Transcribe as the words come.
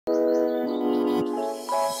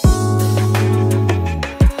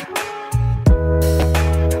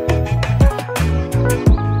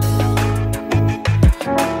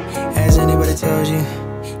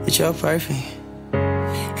you're perfect.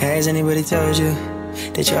 Has anybody told you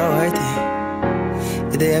that you're worth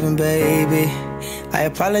it? If they haven't, baby, I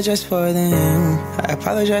apologize for them. I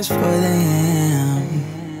apologize for them.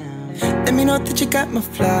 Let me know that you got my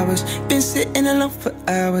flowers. Been sitting alone for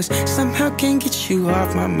hours. Somehow can't get you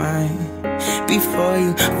off my mind. Before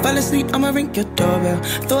you fall asleep, I'ma ring your doorbell.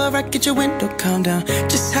 Throw a rock at your window, calm down.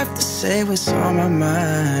 Just have to say what's on my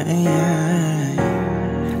mind.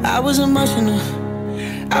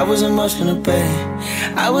 I was emotional, babe.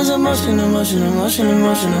 I was emotional.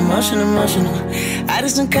 I did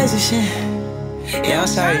some crazy shit. Yeah, I'm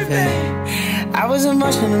sorry, babe. I was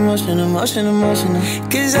emotional.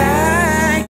 Cause